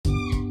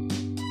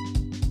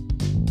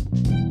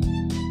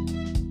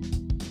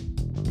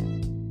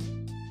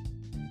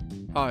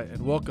Hi,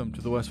 and welcome to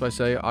the West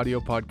Visalia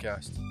audio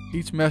podcast.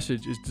 Each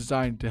message is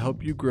designed to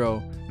help you grow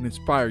and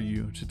inspire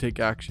you to take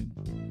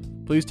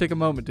action. Please take a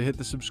moment to hit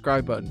the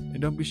subscribe button, and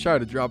don't be shy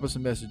to drop us a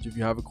message if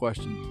you have a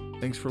question.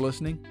 Thanks for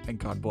listening, and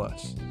God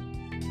bless.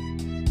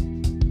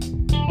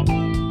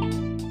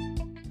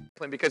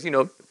 Because,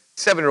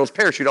 7-year-olds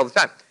parachute all the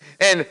time.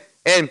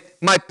 And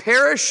my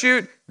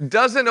parachute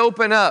doesn't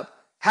open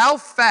up. How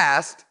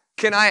fast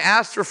can I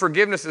ask for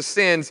forgiveness of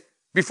sins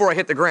before I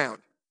hit the ground?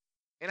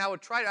 And I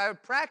would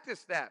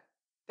practice that.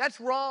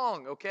 That's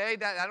wrong, okay?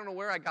 I don't know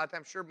where I got that.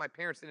 I'm sure my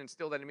parents didn't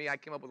instill that in me. I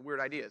came up with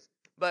weird ideas.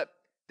 But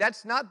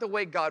that's not the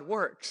way God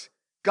works.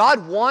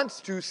 God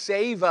wants to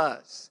save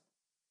us.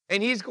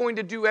 And He's going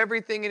to do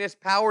everything in His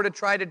power to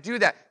try to do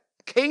that.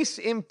 Case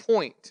in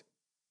point,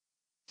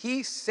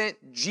 He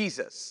sent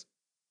Jesus,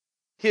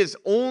 His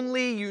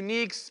only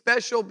unique,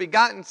 special,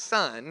 begotten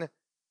Son,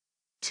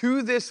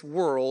 to this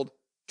world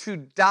to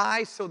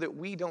die so that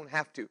we don't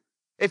have to.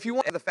 If you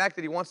want the fact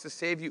that He wants to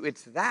save you,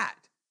 it's that.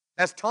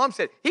 As Tom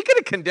said, He could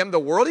have condemned the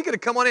world. He could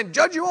have come on in and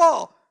judged you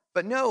all.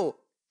 But no,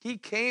 He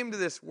came to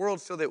this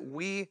world so that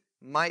we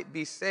might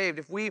be saved.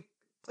 If we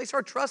place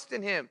our trust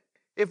in Him,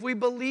 if we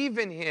believe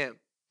in Him,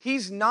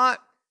 He's not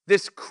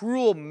this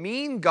cruel,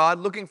 mean God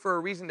looking for a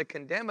reason to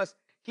condemn us.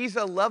 He's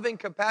a loving,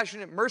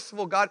 compassionate,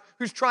 merciful God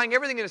who's trying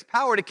everything in His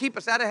power to keep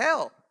us out of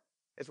hell.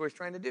 That's what He's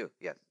trying to do.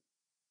 Yes.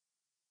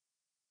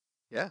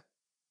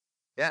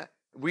 Yeah.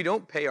 We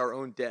don't pay our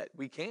own debt.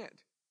 We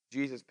can't.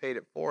 Jesus paid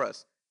it for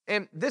us.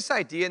 And this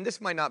idea, and this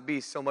might not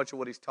be so much of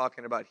what he's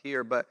talking about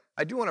here, but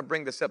I do want to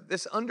bring this up.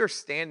 This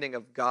understanding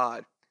of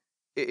God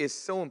is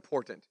so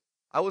important.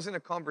 I was in a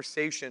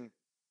conversation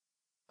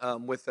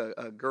with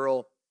a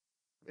girl,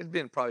 it's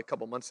been probably a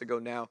couple months ago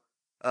now,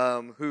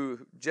 who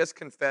just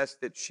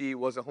confessed that she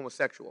was a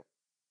homosexual.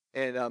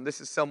 And this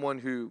is someone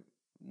who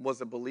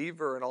was a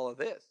believer in all of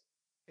this.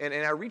 And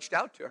I reached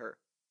out to her.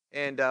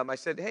 And I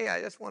said, hey, I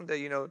just wanted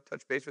to,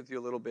 touch base with you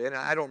a little bit. And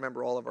I don't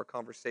remember all of our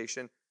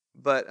conversation.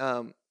 But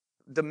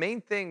the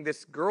main thing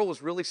this girl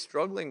was really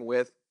struggling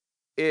with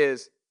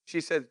is,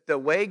 she said, the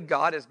way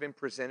God has been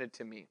presented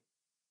to me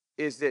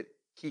is that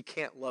He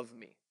can't love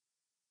me.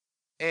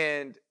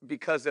 And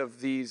because of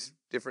these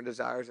different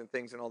desires and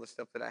things and all the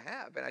stuff that I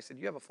have. And I said,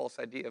 you have a false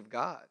idea of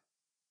God.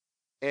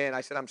 And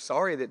I said, I'm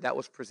sorry that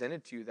was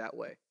presented to you that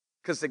way.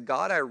 Because the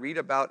God I read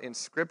about in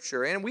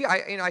Scripture, and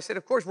I said,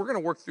 of course, we're going to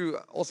work through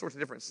all sorts of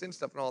different sin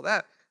stuff and all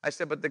that. I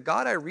said, but the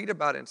God I read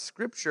about in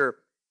Scripture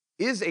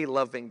is a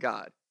loving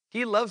God.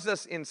 He loves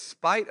us in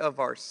spite of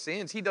our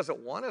sins. He doesn't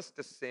want us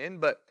to sin,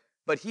 but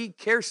He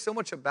cares so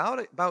much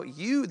about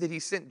you that He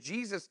sent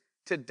Jesus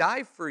to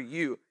die for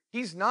you.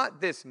 He's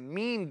not this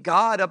mean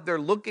God up there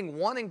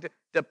wanting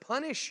to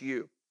punish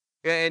you.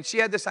 And she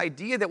had this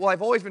idea that, well,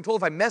 I've always been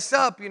told if I mess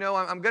up,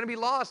 I'm going to be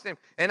lost,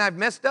 and I've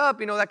messed up,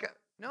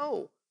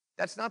 No,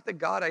 that's not the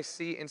God I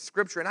see in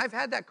Scripture. And I've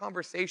had that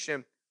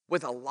conversation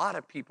with a lot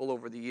of people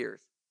over the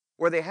years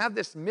where they have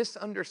this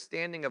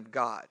misunderstanding of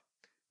God,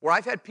 where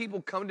I've had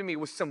people come to me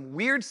with some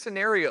weird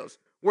scenarios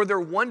where they're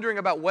wondering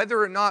about whether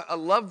or not a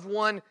loved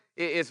one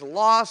is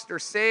lost or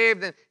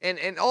saved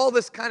and all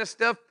this kind of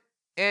stuff.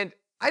 And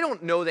I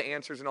don't know the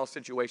answers in all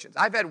situations.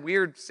 I've had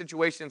weird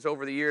situations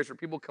over the years where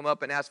people come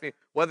up and ask me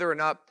whether or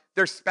not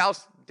their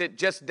spouse that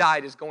just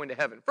died is going to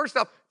heaven. First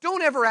off,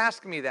 don't ever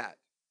ask me that,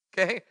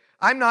 okay?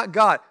 I'm not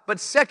God. But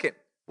second,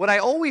 what I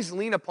always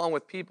lean upon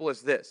with people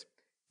is this.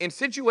 In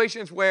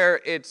situations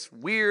where it's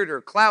weird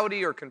or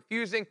cloudy or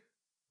confusing,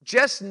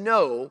 just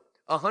know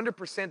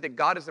 100% that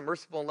God is a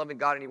merciful and loving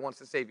God and He wants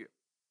to save you.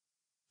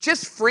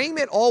 Just frame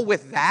it all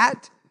with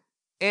that,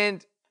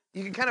 and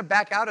you can kind of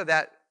back out of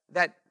that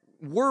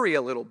worry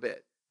a little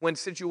bit. When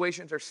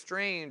situations are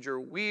strange or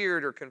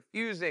weird or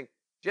confusing,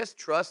 just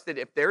trust that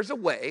if there's a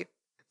way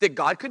that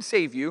God could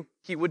save you,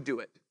 He would do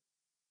it.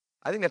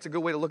 I think that's a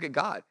good way to look at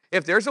God.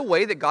 If there's a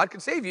way that God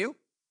could save you,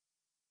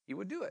 He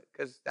would do it,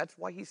 because that's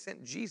why He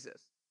sent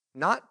Jesus.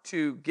 Not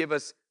to give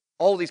us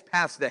all these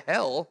paths to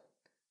hell,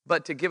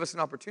 but to give us an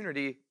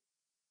opportunity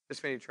to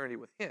spend eternity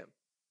with Him.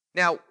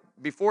 Now,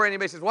 before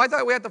anybody says, well, I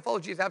thought we have to follow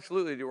Jesus.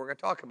 Absolutely do. We're going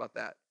to talk about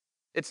that.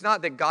 It's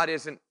not that God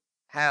doesn't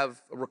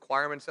have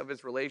requirements of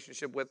His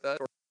relationship with us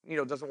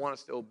or doesn't want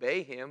us to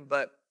obey Him,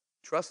 but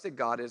trust that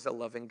God is a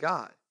loving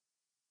God.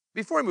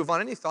 Before I move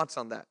on, any thoughts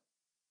on that?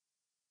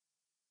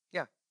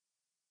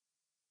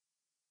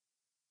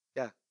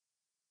 Yeah.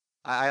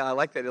 I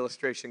like that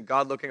illustration.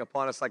 God looking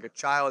upon us like a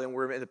child, and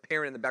we're the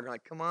parent in the background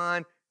like, come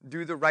on,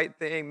 do the right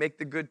thing, make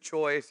the good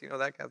choice, that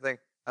kind of thing.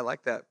 I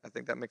like that. I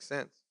think that makes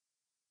sense.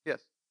 Yes.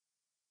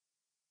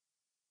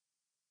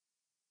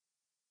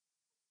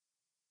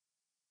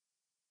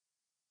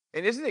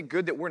 And isn't it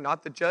good that we're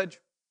not the judge?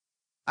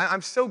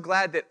 I'm so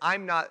glad that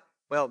I'm not,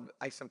 well,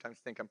 I sometimes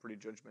think I'm pretty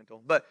judgmental,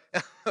 but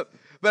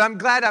I'm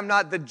glad I'm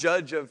not the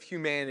judge of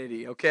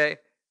humanity, okay?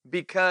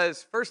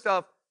 Because first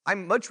off, I'd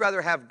much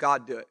rather have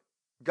God do it.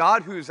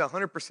 God who's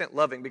 100%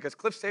 loving, because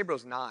Cliff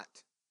Sabro's not,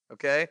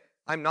 okay?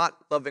 I'm not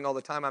loving all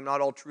the time. I'm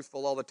not all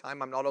truthful all the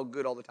time. I'm not all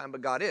good all the time, but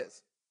God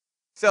is.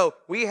 So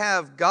we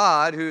have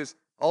God who's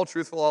all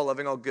truthful, all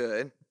loving, all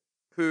good,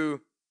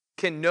 who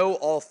can know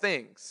all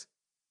things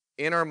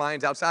in our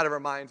minds, outside of our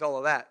minds, all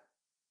of that.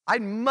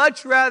 I'd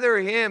much rather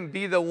him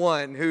be the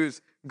one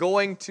who's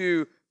going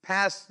to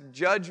pass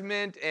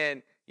judgment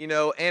and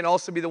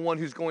also be the one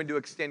who's going to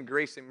extend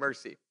grace and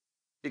mercy,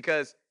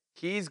 because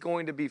he's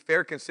going to be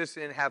fair,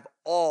 consistent, and have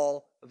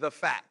all the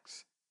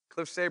facts.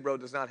 Cliff Sabro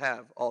does not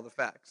have all the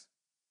facts.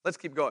 Let's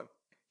keep going.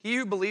 He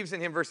who believes in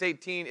him, verse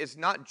 18, is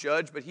not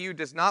judged, but he who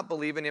does not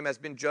believe in him has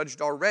been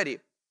judged already,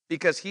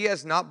 because he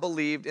has not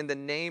believed in the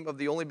name of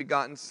the only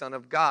begotten Son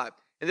of God.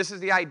 And this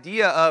is the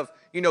idea of,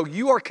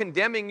 you are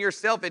condemning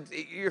yourself.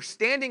 You're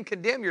standing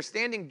condemned. You're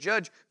standing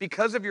judged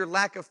because of your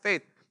lack of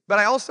faith. But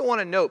I also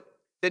want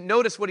to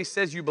notice what he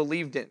says you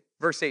believed in.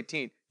 Verse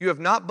 18. You have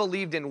not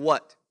believed in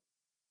what?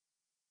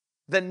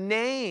 The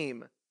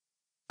name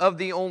of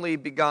the only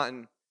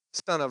begotten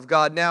Son of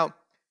God. Now,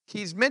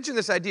 he's mentioned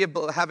this idea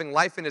of having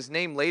life in his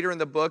name later in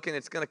the book, and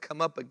it's going to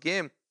come up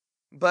again.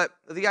 But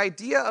the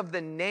idea of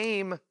the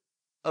name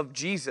of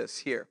Jesus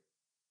here,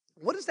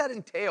 what does that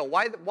entail?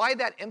 Why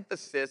that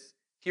emphasis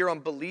here on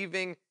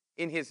believing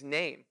in his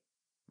name?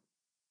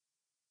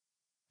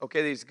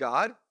 Okay, he's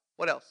God.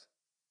 What else?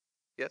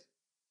 Yes?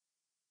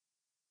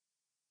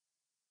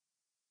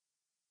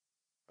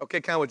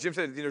 Okay, kind of what Jim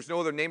said, there's no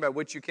other name by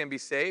which you can be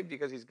saved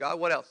because he's God.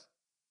 What else?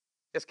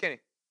 Yes, Kenny?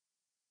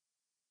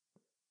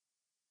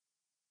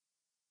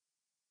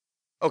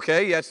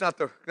 Okay, yeah, it's not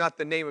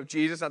the name of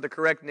Jesus, not the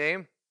correct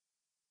name.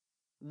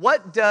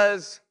 What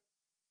does...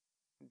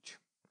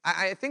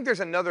 I think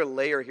there's another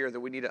layer here that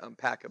we need to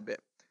unpack a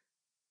bit.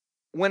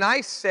 When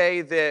I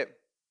say that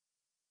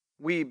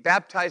we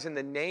baptize in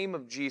the name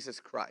of Jesus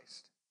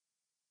Christ,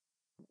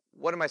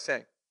 what am I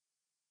saying?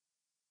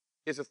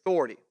 His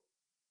authority.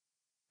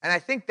 And I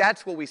think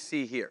that's what we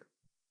see here.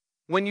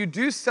 When you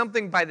do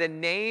something by the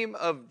name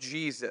of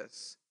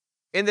Jesus,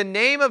 in the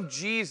name of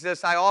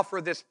Jesus, I offer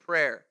this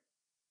prayer.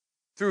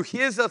 Through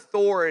his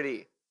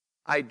authority,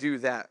 I do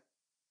that.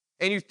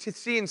 And you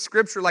see in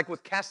Scripture, like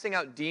with casting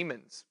out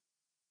demons,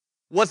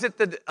 was it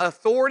the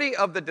authority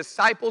of the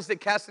disciples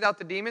that casted out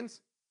the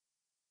demons?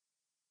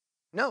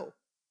 No.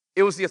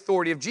 It was the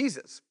authority of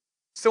Jesus.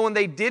 So when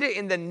they did it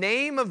in the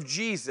name of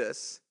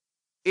Jesus,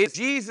 it's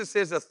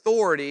Jesus'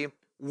 authority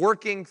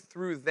working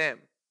through them.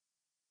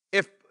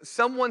 If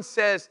someone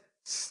says,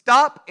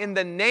 stop in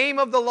the name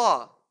of the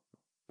law,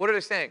 what are they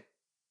saying?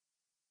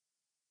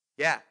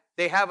 Yeah,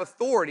 they have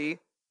authority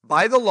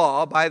by the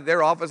law, by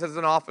their office as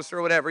an officer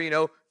or whatever,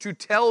 to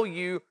tell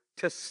you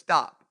to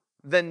stop.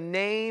 The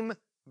name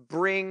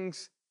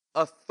brings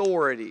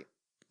authority,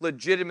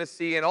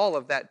 legitimacy, and all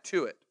of that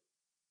to it.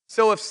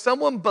 So if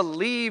someone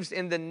believes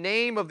in the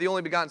name of the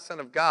only begotten Son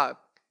of God,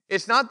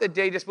 it's not that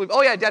they just believe,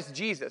 oh yeah, that's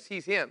Jesus,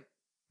 he's him.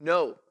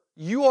 No,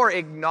 you are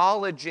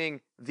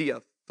acknowledging the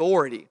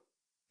authority.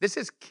 This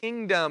is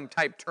kingdom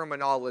type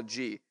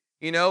terminology.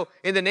 In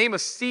the name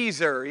of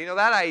Caesar,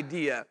 that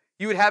idea.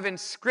 You would have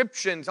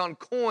inscriptions on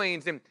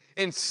coins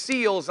and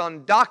seals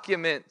on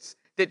documents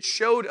that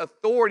showed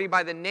authority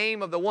by the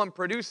name of the one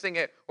producing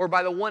it or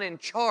by the one in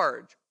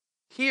charge.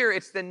 Here,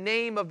 it's the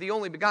name of the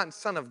only begotten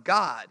Son of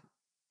God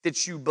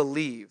that you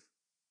believe.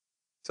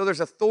 So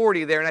there's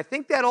authority there, and I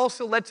think that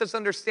also lets us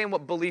understand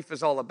what belief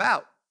is all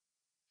about.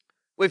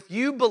 If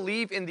you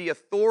believe in the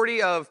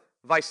authority of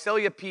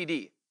Visalia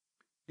PD,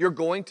 you're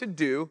going to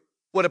do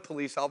what a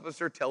police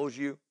officer tells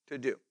you to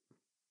do,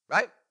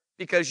 right?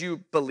 Because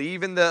you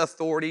believe in the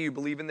authority, you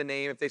believe in the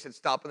name. If they said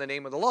stop in the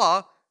name of the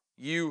law,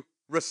 you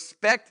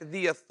respect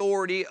the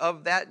authority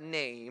of that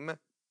name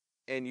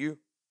and you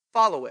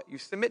follow it, you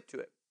submit to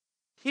it.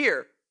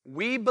 Here,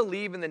 we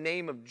believe in the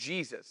name of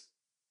Jesus.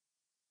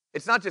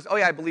 It's not just, oh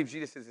yeah, I believe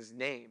Jesus is his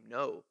name.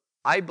 No,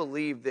 I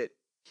believe that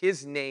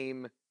his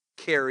name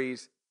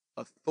carries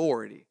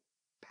authority,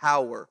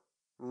 power,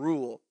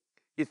 rule.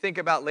 You think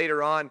about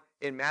later on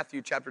in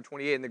Matthew chapter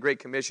 28 in the Great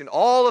Commission,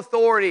 all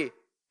authority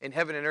in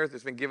heaven and earth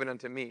has been given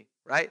unto me,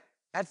 right?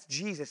 That's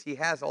Jesus. He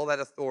has all that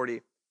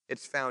authority.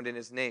 It's found in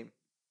his name.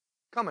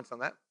 Comments on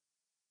that?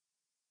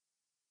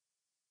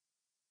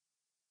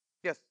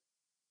 Yes,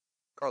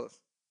 Carlos.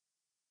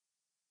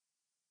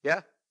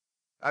 Yeah?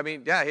 I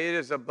mean, yeah, it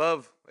is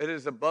above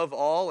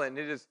all, and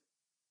it is,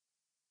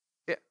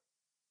 yeah.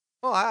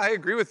 Well, I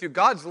agree with you.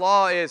 God's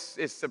law is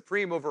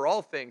supreme over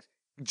all things.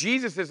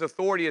 Jesus'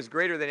 authority is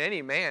greater than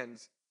any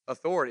man's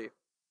authority.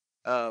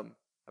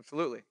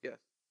 Absolutely, yes.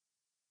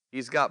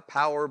 He's got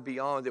power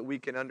beyond that we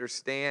can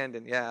understand,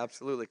 and yeah,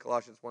 absolutely,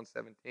 Colossians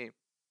 1:17. Well,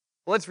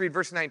 let's read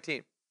verse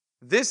 19.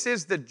 This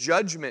is the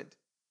judgment,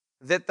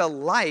 that the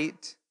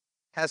light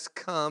has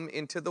come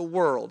into the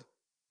world,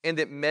 and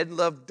that men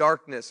love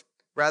darkness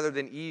rather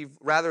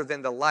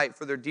than the light,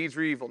 for their deeds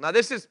were evil. Now,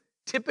 this is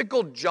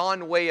typical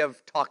John way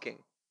of talking.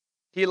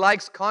 He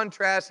likes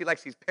contrast, he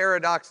likes these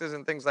paradoxes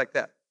and things like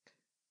that.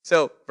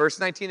 So, verse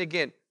 19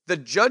 again, the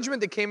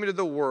judgment that came into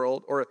the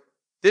world, or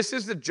this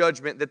is the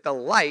judgment that the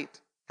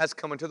light has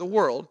come into the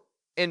world,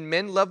 and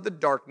men love the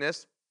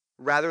darkness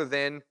rather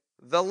than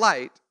the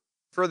light,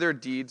 for their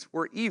deeds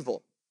were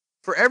evil.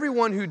 For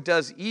everyone who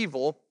does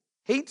evil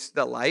hates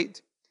the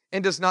light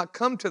and does not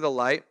come to the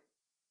light,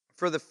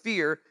 for the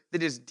fear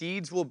that his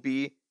deeds will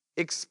be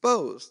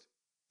exposed.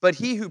 But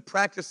he who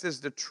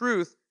practices the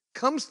truth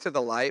comes to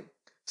the light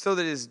so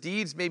that his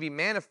deeds may be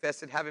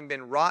manifested, having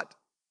been wrought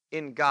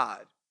in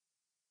God.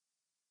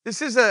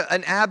 This is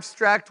an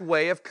abstract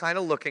way of kind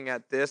of looking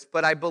at this,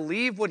 but I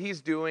believe what he's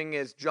doing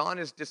is John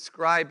is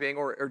describing,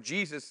 or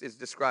Jesus is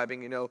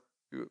describing,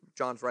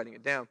 John's writing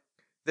it down,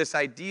 this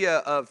idea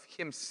of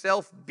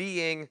himself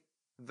being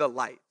the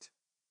light.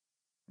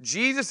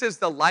 Jesus is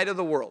the light of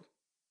the world.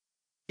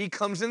 He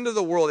comes into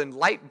the world, and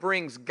light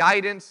brings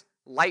guidance,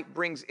 light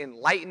brings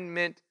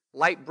enlightenment,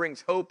 light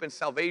brings hope and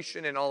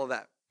salvation and all of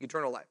that,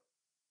 eternal life.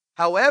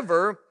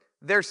 However,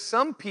 there's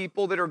some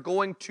people that are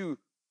going to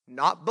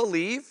not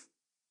believe,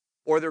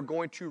 or they're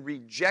going to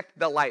reject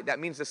the light. That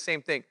means the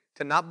same thing.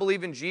 To not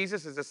believe in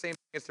Jesus is the same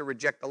thing as to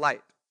reject the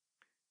light.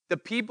 The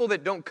people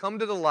that don't come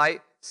to the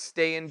light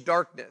stay in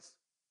darkness.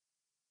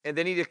 And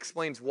then he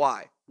explains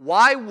why.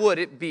 Why would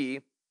it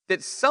be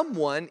that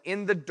someone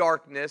in the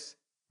darkness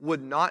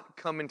would not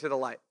come into the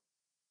light?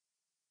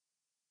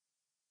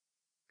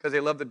 Because they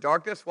love the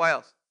darkness? Why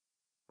else?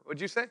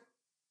 What'd you say?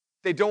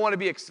 They don't want to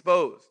be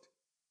exposed.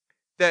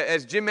 That,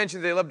 as Jim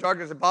mentioned, they love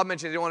darkness, and Bob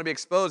mentioned they don't want to be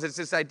exposed. It's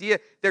this idea,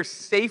 there's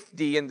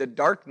safety in the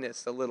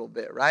darkness a little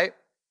bit, right?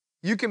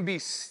 You can be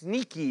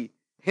sneaky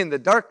in the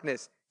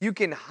darkness. You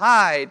can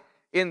hide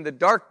in the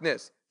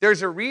darkness.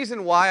 There's a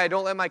reason why I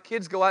don't let my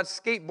kids go out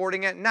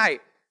skateboarding at night,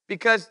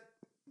 because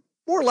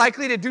more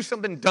likely to do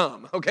something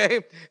dumb, okay?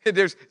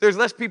 There's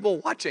less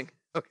people watching,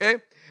 okay?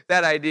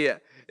 That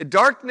idea.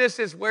 Darkness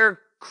is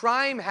where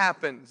crime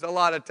happens a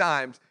lot of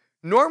times.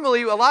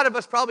 Normally, a lot of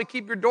us probably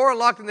keep your door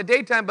unlocked in the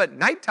daytime, but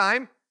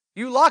nighttime,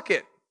 you lock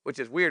it, which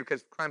is weird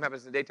because crime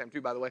happens in the daytime too,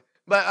 by the way.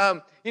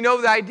 But,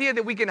 the idea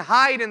that we can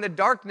hide in the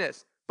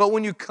darkness, but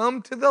when you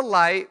come to the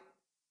light,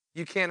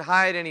 you can't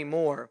hide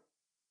anymore.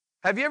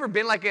 Have you ever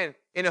been like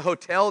in a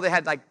hotel that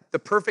had like the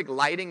perfect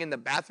lighting in the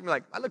bathroom? You're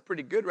like, I look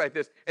pretty good right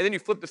this. And then you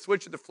flip the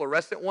switch to the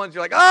fluorescent ones.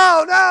 You're like,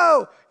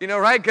 oh no,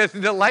 right? Because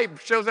the light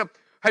shows up.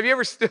 Have you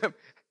ever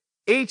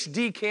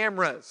HD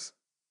cameras,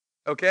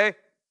 okay?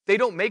 They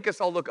don't make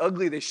us all look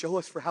ugly. They show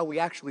us for how we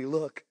actually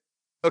look,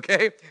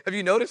 okay? Have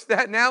you noticed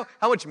that now?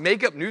 How much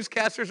makeup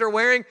newscasters are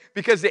wearing?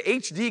 Because the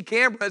HD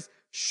cameras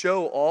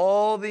show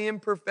all the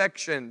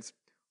imperfections,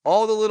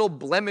 all the little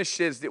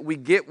blemishes that we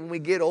get when we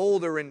get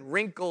older, and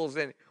wrinkles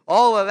and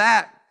all of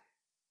that.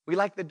 We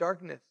like the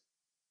darkness.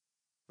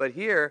 But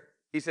here,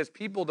 he says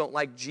people don't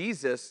like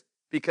Jesus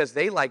because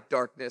they like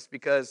darkness,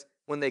 because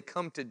when they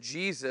come to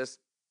Jesus,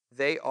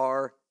 they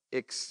are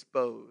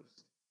exposed.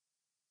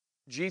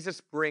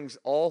 Jesus brings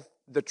all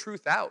the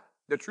truth out.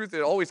 The truth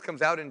that always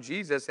comes out in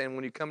Jesus, and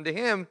when you come to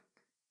him,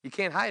 you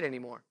can't hide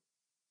anymore.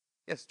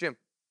 Yes, Jim.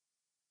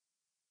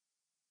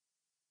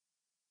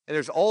 And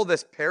there's all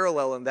this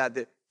parallel in that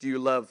do you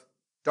love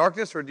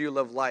darkness or do you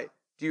love light?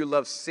 Do you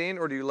love sin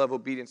or do you love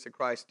obedience to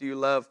Christ? Do you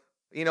love,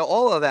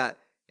 all of that?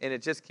 And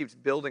it just keeps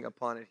building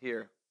upon it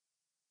here.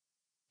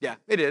 Yeah,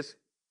 it is.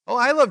 Oh,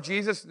 I love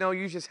Jesus. No,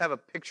 you just have a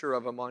picture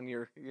of him on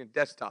your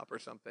desktop or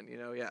something,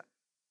 yeah.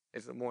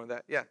 It's more of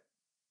that, yeah.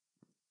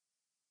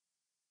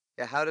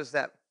 Yeah, how'd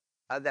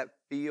that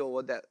feel?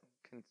 What that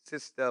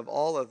consist of?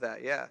 All of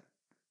that, yeah.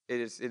 It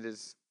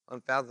is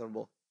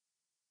unfathomable.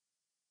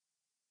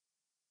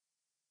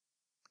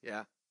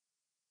 Yeah.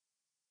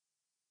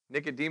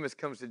 Nicodemus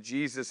comes to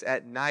Jesus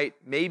at night,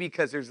 maybe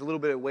because there's a little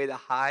bit of way to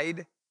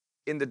hide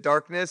in the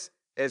darkness.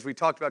 As we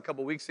talked about a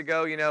couple weeks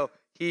ago,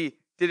 he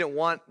didn't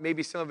want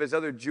maybe some of his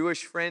other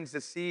Jewish friends to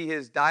see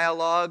his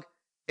dialogue.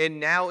 And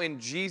now in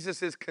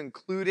Jesus'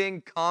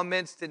 concluding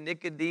comments to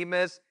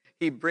Nicodemus,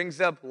 he brings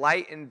up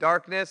light and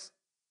darkness.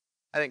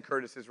 I think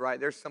Curtis is right.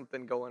 There's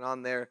something going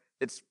on there.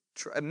 It's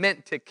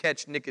meant to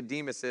catch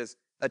Nicodemus's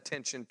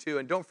attention too.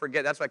 And don't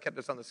forget, that's why I kept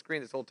this on the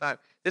screen this whole time.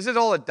 This is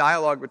all a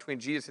dialogue between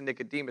Jesus and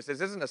Nicodemus. This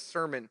isn't a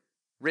sermon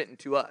written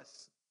to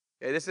us.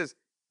 Okay, this is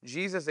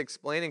Jesus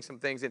explaining some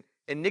things.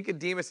 And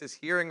Nicodemus is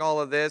hearing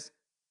all of this.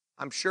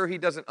 I'm sure he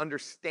doesn't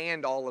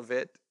understand all of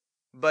it,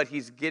 but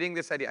he's getting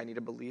this idea. I need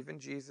to believe in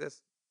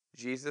Jesus.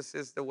 Jesus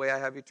is the way I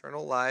have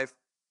eternal life.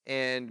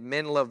 And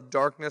men love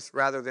darkness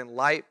rather than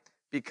light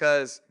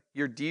because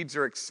your deeds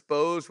are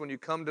exposed when you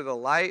come to the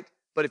light.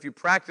 But if you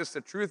practice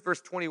the truth, verse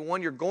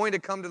 21, you're going to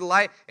come to the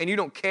light and you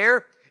don't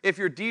care if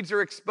your deeds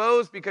are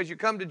exposed because you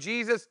come to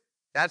Jesus.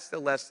 That's the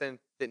lesson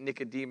that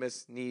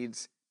Nicodemus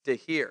needs to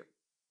hear.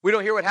 We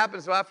don't hear what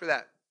happens after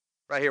that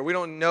right here. We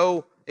don't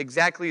know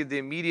exactly the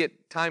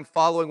immediate time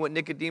following what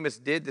Nicodemus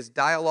did. This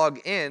dialogue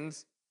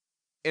ends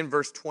in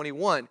verse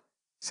 21.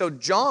 So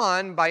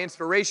John, by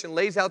inspiration,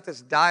 lays out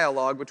this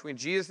dialogue between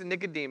Jesus and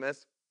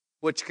Nicodemus,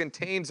 which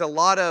contains a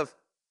lot of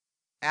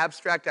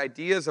abstract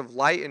ideas of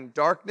light and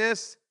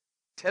darkness,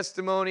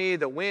 testimony,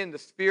 the wind, the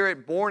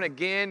spirit, born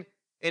again,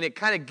 and it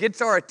kind of gets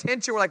our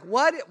attention. We're like,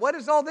 what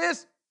is all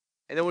this?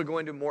 And then we go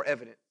into more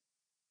evidence.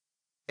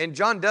 And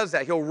John does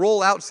that. He'll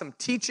roll out some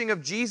teaching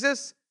of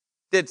Jesus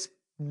that's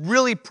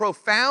really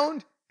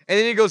profound, and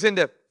then he goes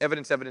into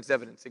evidence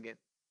again.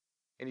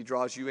 And he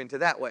draws you into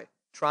that way,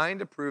 trying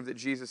to prove that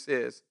Jesus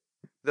is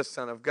the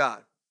Son of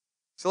God.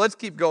 So let's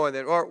keep going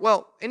then. Or,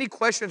 well, any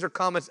questions or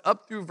comments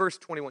up through verse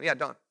 21? Yeah,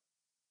 Don.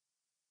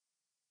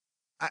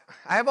 I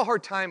have a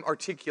hard time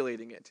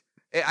articulating it.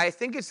 I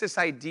think it's this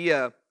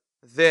idea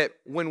that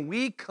when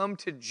we come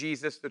to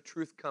Jesus, the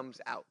truth comes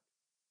out.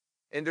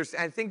 And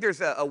I think there's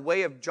a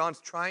way of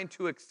John's trying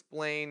to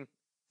explain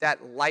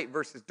that light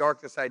versus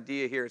darkness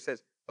idea here. It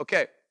says,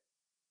 okay,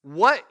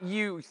 what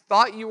you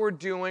thought you were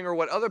doing or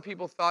what other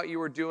people thought you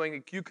were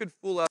doing, you could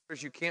fool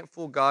others, you can't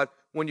fool God.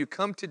 When you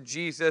come to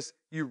Jesus,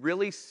 you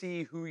really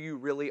see who you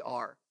really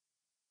are.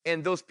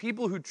 And those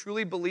people who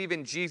truly believe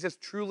in Jesus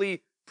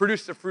truly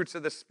produce the fruits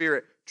of the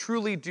Spirit,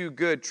 truly do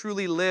good,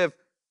 truly live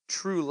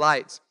true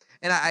lights.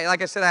 And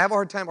like I said, I have a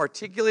hard time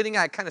articulating it.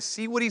 I kind of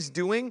see what he's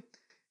doing.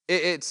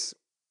 It's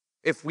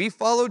if we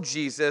follow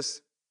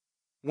Jesus,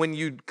 when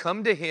you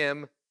come to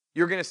him,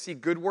 you're going to see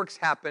good works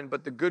happen,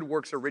 but the good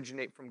works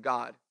originate from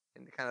God.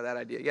 And kind of that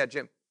idea. Yeah,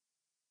 Jim.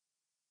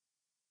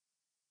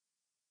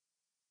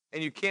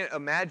 And you can't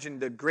imagine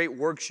the great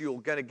works you're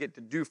going to get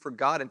to do for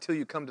God until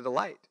you come to the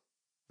light.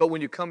 But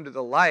when you come to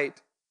the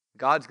light,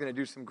 God's going to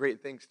do some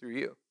great things through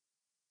you.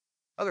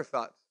 Other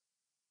thoughts?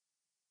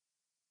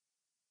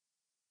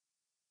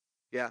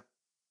 Yeah.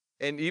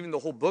 And even the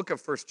whole book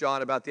of 1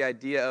 John about the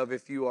idea of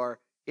if you are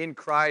in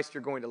Christ,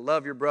 you're going to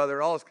love your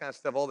brother, all this kind of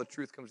stuff. All the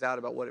truth comes out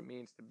about what it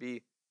means to be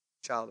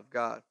a child of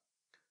God.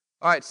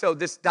 All right, so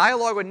this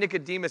dialogue with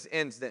Nicodemus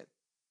ends then.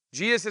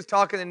 Jesus is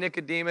talking to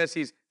Nicodemus.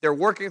 They're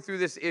working through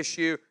this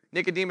issue.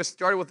 Nicodemus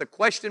started with a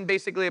question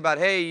basically about,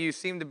 hey, you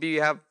seem to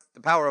have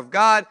the power of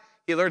God.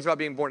 He learns about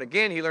being born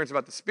again. He learns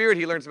about the Spirit.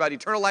 He learns about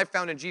eternal life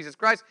found in Jesus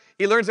Christ.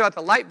 He learns about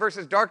the light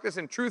versus darkness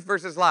and truth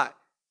versus lie.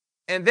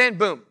 And then,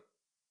 boom,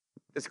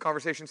 this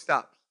conversation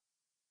stops.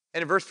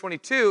 And in verse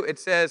 22, it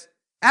says,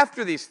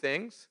 after these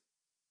things,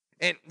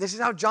 and this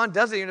is how John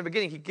does it in the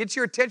beginning. He gets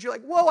your attention. You're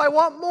like, whoa, I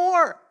want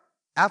more.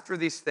 After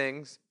these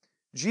things,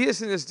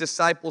 Jesus and his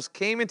disciples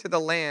came into the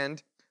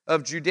land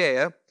of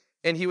Judea,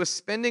 and he was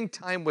spending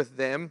time with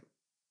them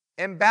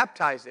and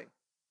baptizing.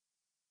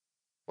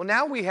 Well,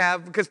 now we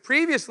have, because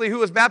previously who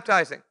was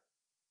baptizing?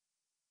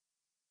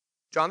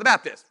 John the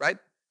Baptist, right?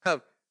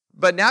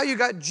 But now you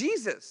got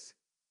Jesus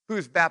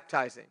who's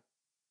baptizing.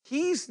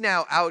 He's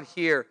now out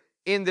here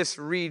in this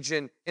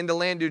region, in the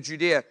land of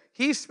Judea.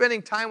 He's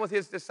spending time with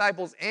his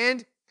disciples,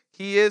 and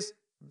he is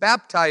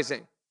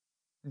baptizing.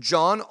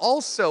 John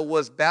also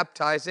was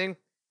baptizing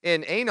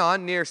in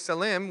Aenon near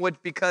Salim,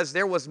 because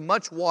there was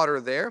much water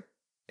there,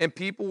 and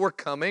people were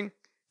coming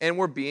and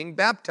were being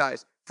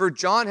baptized. For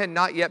John had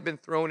not yet been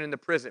thrown into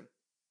prison.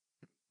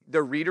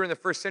 The reader in the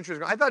first century was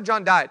going, I thought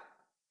John died,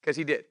 because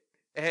he did.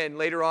 And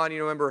later on,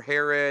 you remember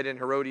Herod and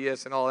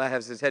Herodias and all that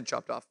has his head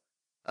chopped off.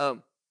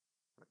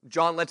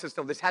 John lets us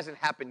know this hasn't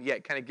happened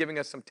yet, kind of giving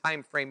us some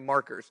time frame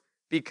markers,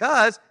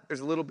 because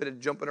there's a little bit of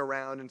jumping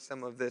around and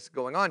some of this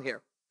going on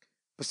here.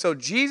 So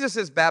Jesus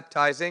is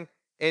baptizing,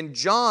 and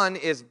John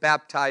is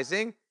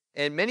baptizing,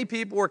 and many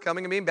people were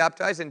coming and being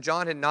baptized, and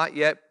John had not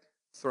yet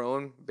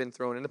been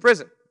thrown into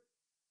prison.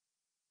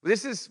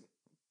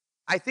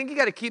 I think you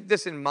got to keep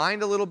this in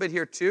mind a little bit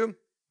here too,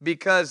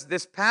 because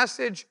this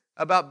passage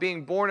about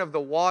being born of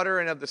the water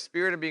and of the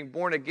Spirit and being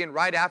born again,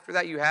 right after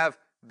that you have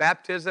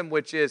baptism,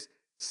 which is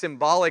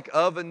symbolic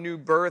of a new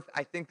birth.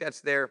 I think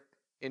that's there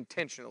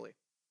intentionally.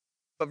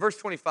 But verse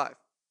 25,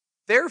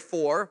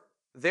 therefore,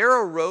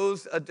 there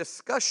arose a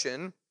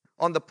discussion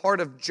on the part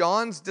of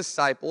John's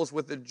disciples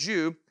with a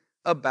Jew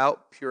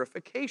about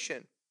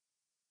purification.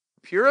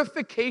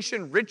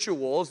 Purification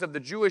rituals of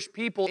the Jewish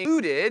people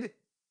included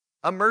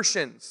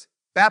immersions,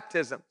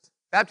 baptisms.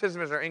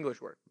 Baptism is our English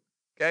word,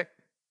 okay?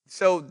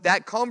 So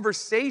that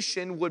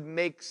conversation would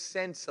make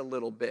sense a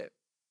little bit.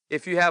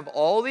 If you have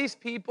all these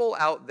people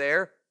out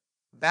there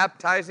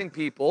baptizing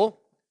people,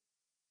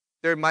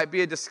 there might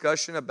be a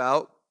discussion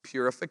about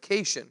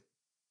purification.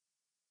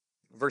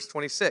 Verse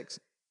 26,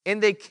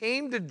 and they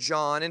came to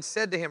John and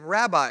said to him,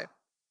 Rabbi,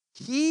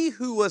 he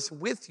who was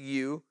with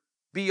you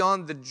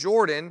beyond the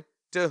Jordan,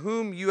 to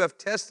whom you have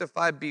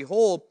testified,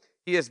 behold,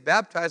 he is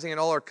baptizing and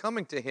all are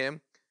coming to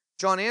him.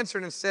 John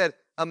answered and said,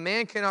 a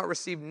man cannot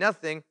receive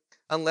nothing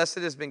unless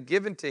it has been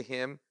given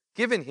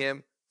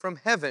him from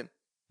heaven.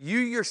 You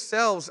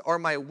yourselves are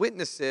my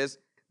witnesses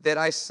that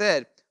I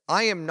said,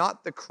 I am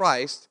not the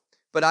Christ,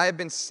 but I have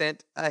been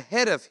sent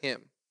ahead of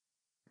him.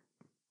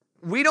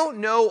 We don't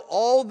know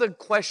all the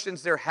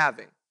questions they're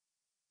having,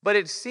 but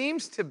it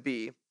seems to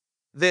be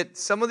that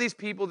some of these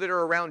people that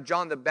are around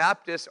John the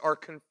Baptist are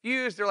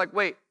confused. They're like,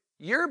 wait,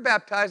 you're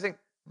baptizing,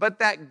 but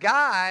that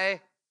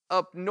guy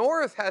up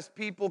north has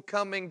people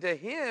coming to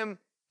him,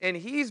 and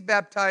he's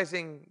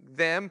baptizing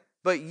them,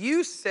 but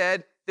you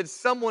said that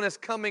someone is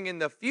coming in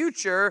the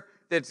future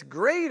that's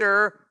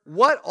greater.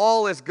 What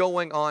all is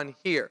going on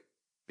here?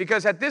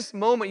 Because at this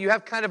moment, you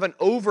have kind of an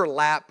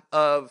overlap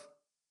of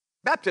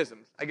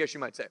baptisms, I guess you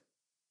might say.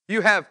 You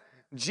have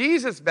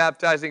Jesus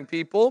baptizing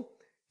people,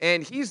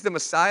 and he's the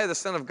Messiah, the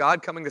Son of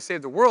God, coming to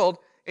save the world.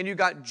 And you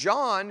got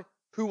John,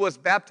 who was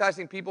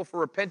baptizing people for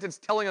repentance,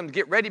 telling them to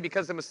get ready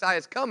because the Messiah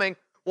is coming.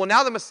 Well,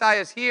 now the Messiah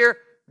is here.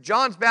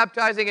 John's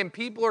baptizing, and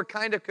people are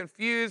kind of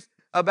confused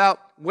about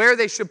where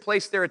they should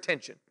place their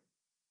attention.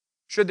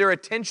 Should their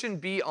attention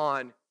be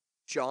on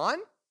John,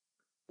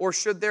 or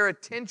should their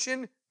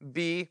attention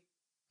be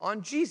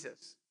on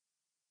Jesus?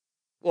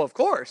 Well, of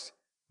course.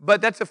 But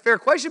that's a fair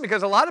question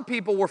because a lot of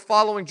people were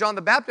following John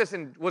the Baptist.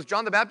 And was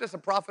John the Baptist a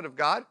prophet of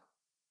God?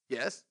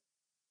 Yes.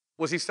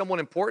 Was he someone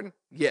important?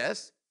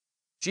 Yes.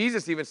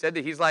 Jesus even said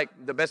that he's like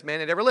the best man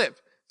that ever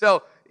lived.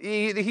 So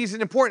he's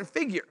an important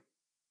figure.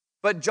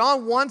 But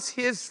John wants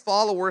his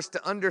followers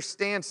to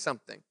understand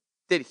something,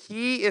 that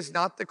he is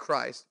not the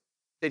Christ,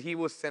 that he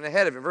was sent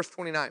ahead of him. Verse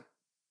 29,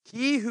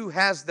 he who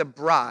has the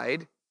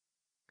bride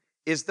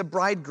is the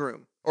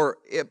bridegroom,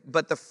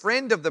 but the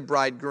friend of the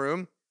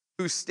bridegroom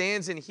who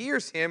stands and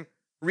hears him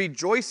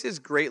rejoices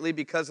greatly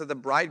because of the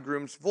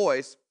bridegroom's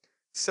voice.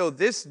 So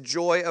this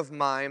joy of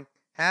mine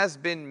has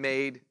been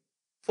made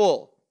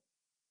full.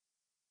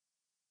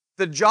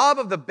 The job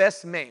of the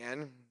best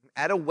man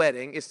at a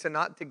wedding is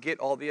not to get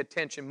all the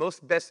attention.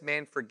 Most best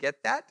men forget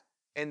that,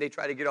 and they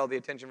try to get all the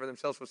attention for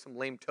themselves with some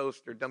lame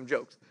toast or dumb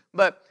jokes.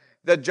 But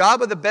the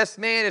job of the best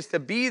man is to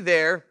be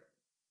there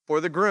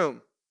for the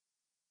groom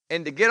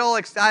and to get all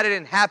excited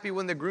and happy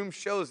when the groom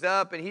shows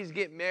up and he's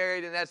getting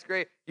married, and that's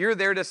great. You're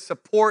there to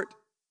support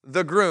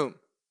the groom.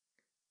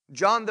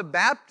 John the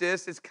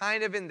Baptist is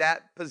kind of in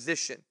that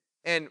position.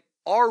 And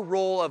our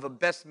role of a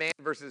best man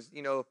versus,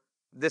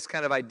 this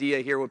kind of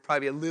idea here would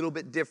probably be a little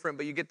bit different,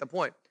 but you get the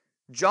point.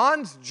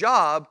 John's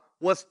job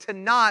was to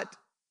not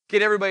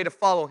get everybody to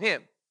follow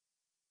him.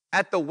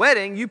 At the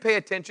wedding, you pay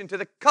attention to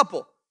the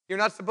couple. You're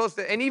not supposed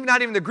to, and even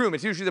not even the groom,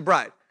 it's usually the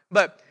bride.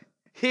 But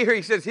here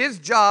he says his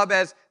job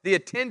as the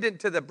attendant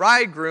to the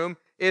bridegroom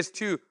is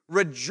to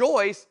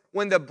rejoice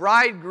when the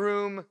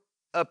bridegroom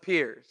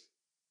appears.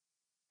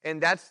 And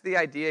that's the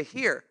idea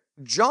here.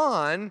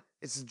 John's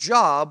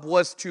job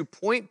was to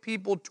point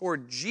people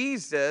toward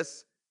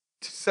Jesus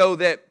so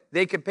that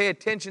they could pay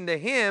attention to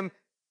him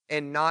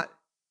and not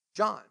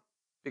John,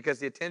 because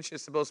the attention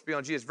is supposed to be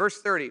on Jesus. Verse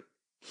 30,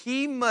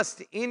 he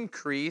must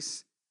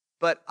increase,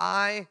 but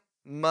I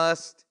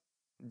must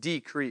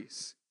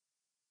decrease.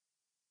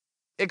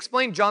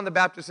 Explain John the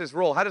Baptist's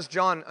role. How does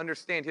John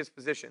understand his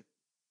position?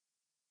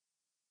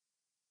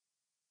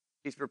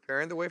 He's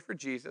preparing the way for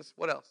Jesus.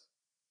 What else?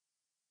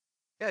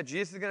 Yeah,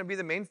 Jesus is going to be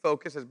the main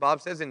focus, as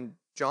Bob says, and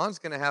John's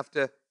going to have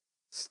to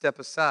step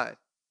aside.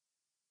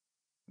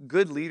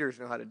 Good leaders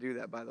know how to do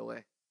that, by the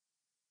way.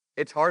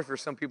 It's hard for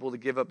some people to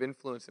give up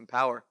influence and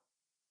power.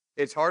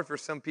 It's hard for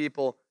some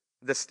people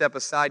to step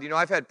aside.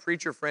 I've had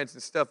preacher friends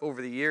and stuff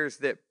over the years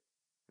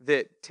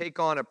that take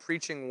on a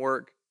preaching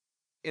work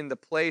in the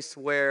place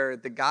where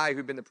the guy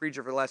who'd been the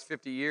preacher for the last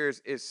 50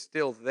 years is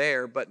still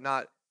there, but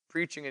not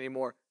preaching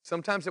anymore.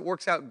 Sometimes it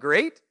works out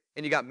great,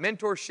 and you got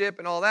mentorship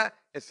and all that,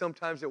 and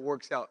sometimes it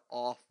works out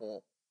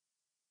awful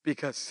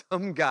because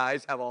some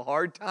guys have a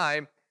hard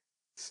time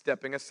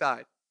stepping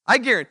aside. I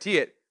guarantee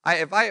it.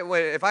 If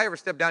I ever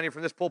step down here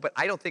from this pulpit,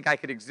 I don't think I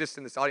could exist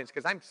in this audience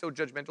because I'm so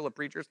judgmental of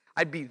preachers.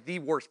 I'd be the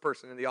worst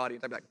person in the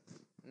audience. I'd be like,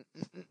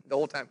 the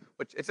whole time,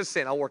 which it's a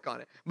sin. I'll work on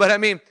it. But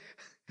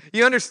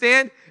you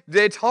understand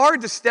that it's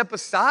hard to step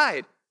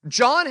aside.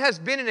 John has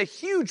been in a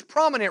huge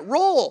prominent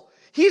role.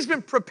 He's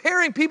been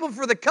preparing people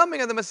for the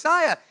coming of the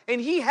Messiah, and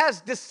he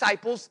has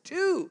disciples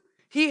too.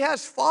 He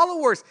has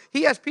followers.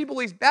 He has people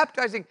he's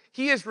baptizing.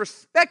 He is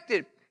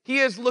respected. He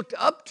is looked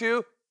up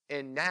to,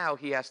 and now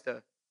he has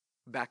to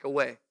back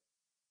away,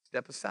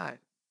 step aside.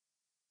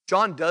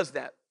 John does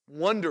that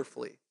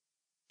wonderfully.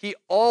 He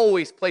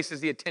always places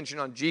the attention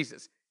on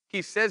Jesus.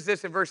 He says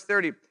this in verse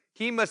 30,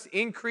 he must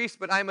increase,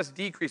 but I must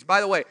decrease.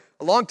 By the way,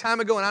 a long time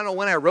ago, and I don't know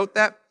when I wrote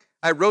that,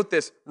 I wrote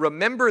this,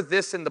 remember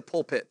this in the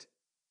pulpit.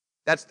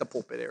 That's the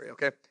pulpit area,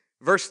 okay?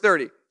 Verse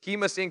 30, he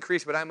must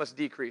increase, but I must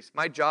decrease.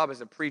 My job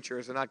as a preacher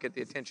is to not get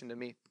the attention to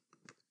me.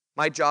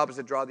 My job is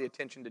to draw the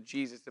attention to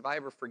Jesus. If I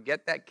ever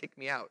forget that, kick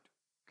me out,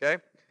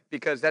 okay?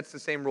 Because that's the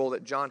same role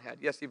that John had.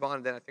 Yes, Yvonne,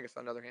 and then I think I saw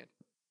another hand.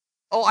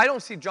 Oh, I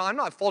don't see John. I'm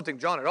not faulting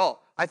John at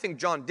all. I think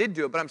John did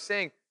do it, but I'm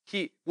saying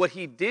what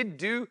he did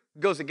do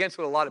goes against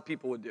what a lot of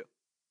people would do.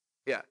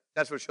 Yeah,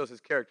 that's what shows his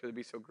character to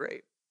be so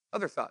great.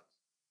 Other thoughts?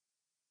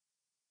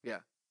 Yeah.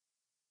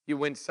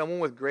 When someone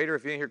with greater,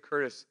 if you didn't hear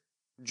Curtis,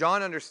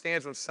 John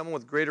understands when someone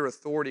with greater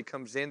authority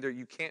comes in there,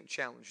 you can't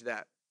challenge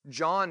that.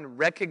 John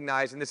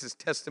recognized, and this is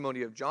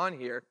testimony of John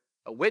here,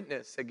 a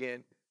witness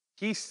again,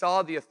 he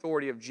saw the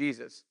authority of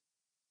Jesus.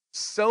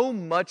 So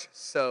much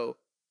so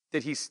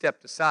that he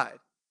stepped aside,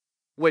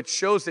 which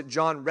shows that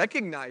John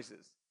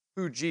recognizes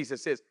who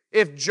Jesus is.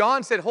 If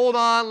John said, hold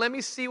on, let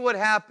me see what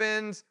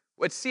happens,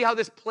 let's see how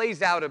this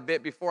plays out a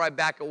bit before I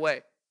back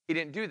away, he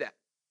didn't do that.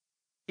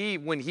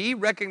 When he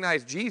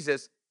recognized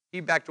Jesus,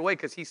 he backed away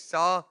because he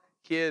saw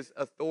his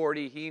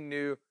authority. He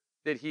knew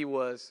that he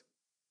was,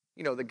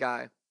 the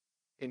guy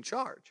in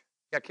charge.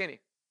 Yeah, Kenny.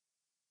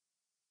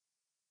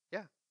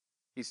 Yeah.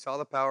 He saw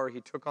the power.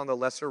 He took on the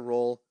lesser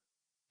role,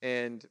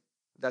 and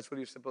that's what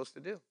he was supposed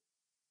to do.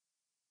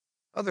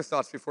 Other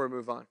thoughts before we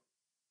move on?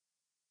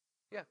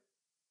 Yeah.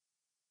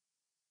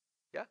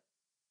 Yeah.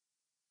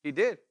 He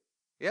did.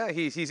 Yeah,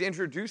 he's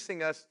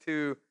introducing us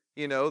to,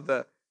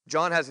 the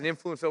John has an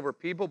influence over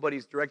people, but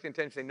he's directing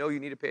attention, saying, no, you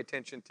need to pay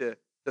attention to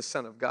the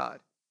Son of God.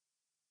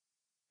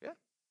 Yeah.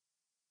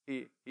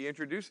 He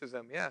introduces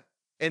them, yeah.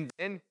 And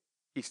then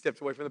he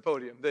steps away from the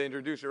podium, the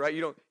introducer, right?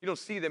 You don't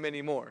see them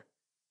anymore.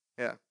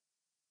 Yeah.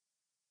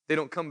 They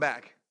don't come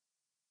back.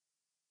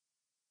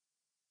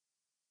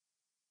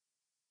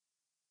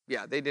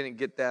 Yeah, they didn't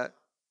get that.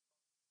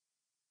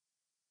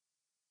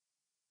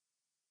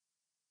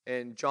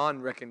 And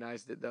John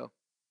recognized it, though,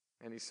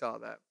 and he saw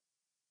that.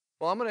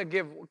 Well, I'm going to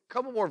give a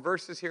couple more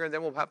verses here, and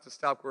then we'll have to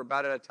stop. We're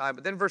about out of time.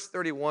 But then verse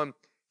 31,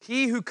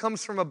 he who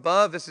comes from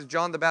above, this is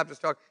John the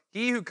Baptist talk,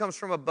 he who comes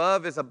from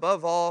above is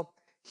above all.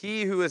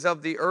 He who is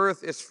of the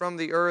earth is from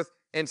the earth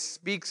and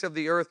speaks of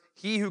the earth.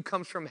 He who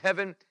comes from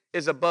heaven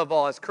is above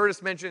all. As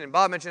Curtis mentioned and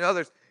Bob mentioned,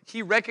 others,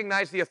 he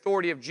recognized the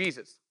authority of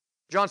Jesus.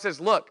 John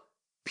says, look,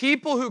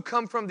 people who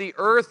come from the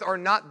earth are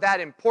not that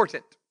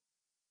important.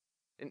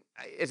 And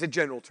it's a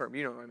general term,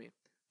 you know what I mean.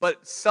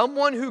 But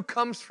someone who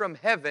comes from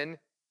heaven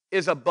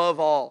is above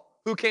all.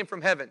 Who came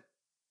from heaven?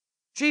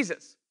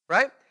 Jesus,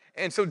 right?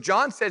 And so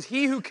John says,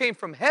 he who came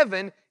from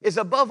heaven is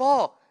above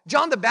all.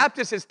 John the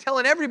Baptist is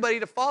telling everybody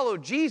to follow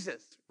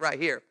Jesus right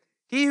here.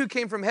 He who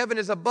came from heaven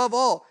is above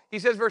all. He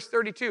says, verse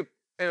 32,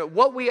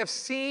 what we have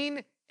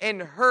seen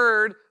and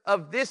heard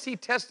of this he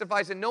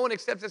testifies, and no one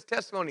accepts his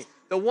testimony.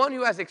 The one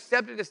who has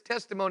accepted his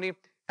testimony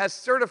has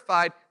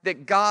certified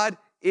that God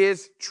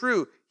is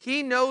true.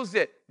 He knows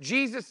it.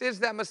 Jesus is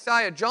that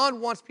Messiah.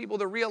 John wants people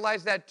to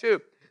realize that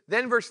too.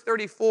 Then verse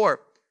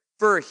 34,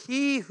 for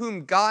he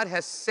whom God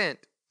has sent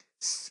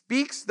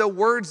speaks the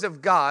words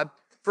of God,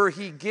 for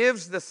he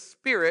gives the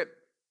Spirit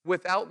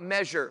without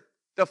measure.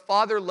 The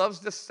Father loves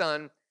the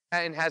Son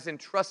and has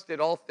entrusted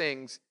all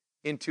things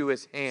into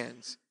his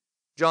hands.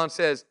 John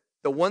says,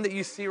 the one that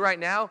you see right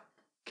now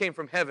came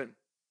from heaven.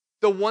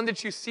 The one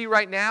that you see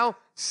right now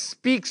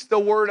speaks the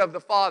word of the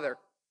Father.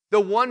 The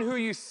one who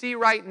you see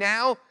right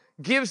now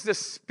gives the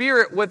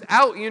Spirit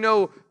without,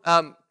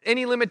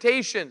 any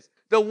limitations.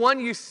 The one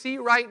you see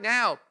right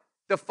now,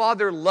 the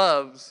Father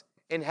loves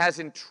and has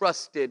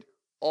entrusted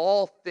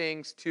all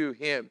things to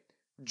him.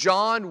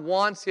 John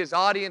wants his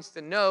audience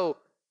to know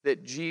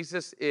that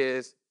Jesus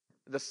is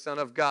the Son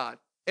of God.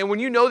 And when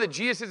you know that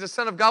Jesus is the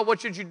Son of God, what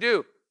should you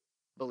do?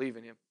 Believe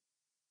in him.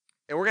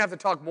 And we're going to have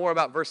to talk more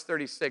about verse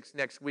 36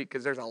 next week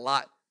because there's a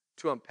lot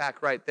to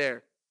unpack right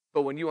there.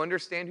 But when you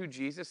understand who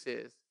Jesus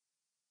is,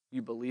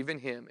 you believe in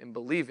him, and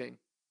believing,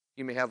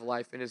 you may have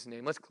life in his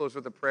name. Let's close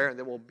with a prayer, and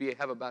then we'll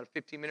have about a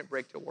 15-minute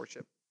break to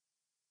worship.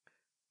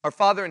 Our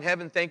Father in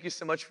heaven, thank you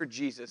so much for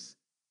Jesus.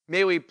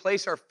 May we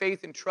place our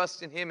faith and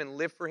trust in him and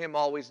live for him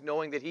always,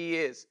 knowing that he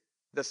is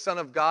the Son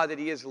of God, that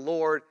he is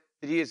Lord,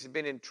 that he has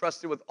been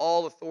entrusted with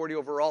all authority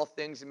over all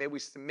things, and may we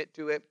submit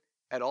to it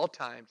at all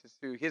times. It's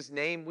through his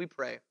name we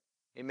pray.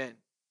 Amen.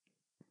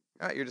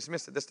 All right, you're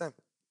dismissed at this time.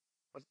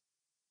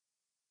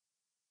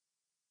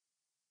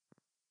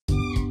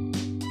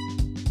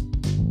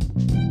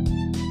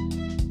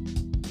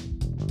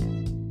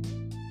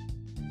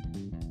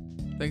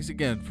 Thanks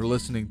again for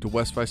listening to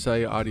West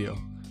Visalia Audio.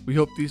 We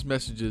hope these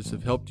messages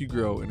have helped you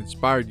grow and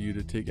inspired you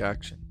to take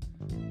action.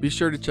 Be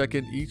sure to check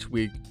in each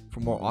week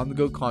for more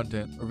on-the-go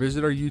content or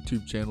visit our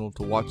YouTube channel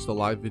to watch the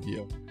live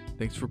video.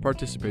 Thanks for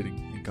participating,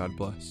 and God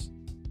bless.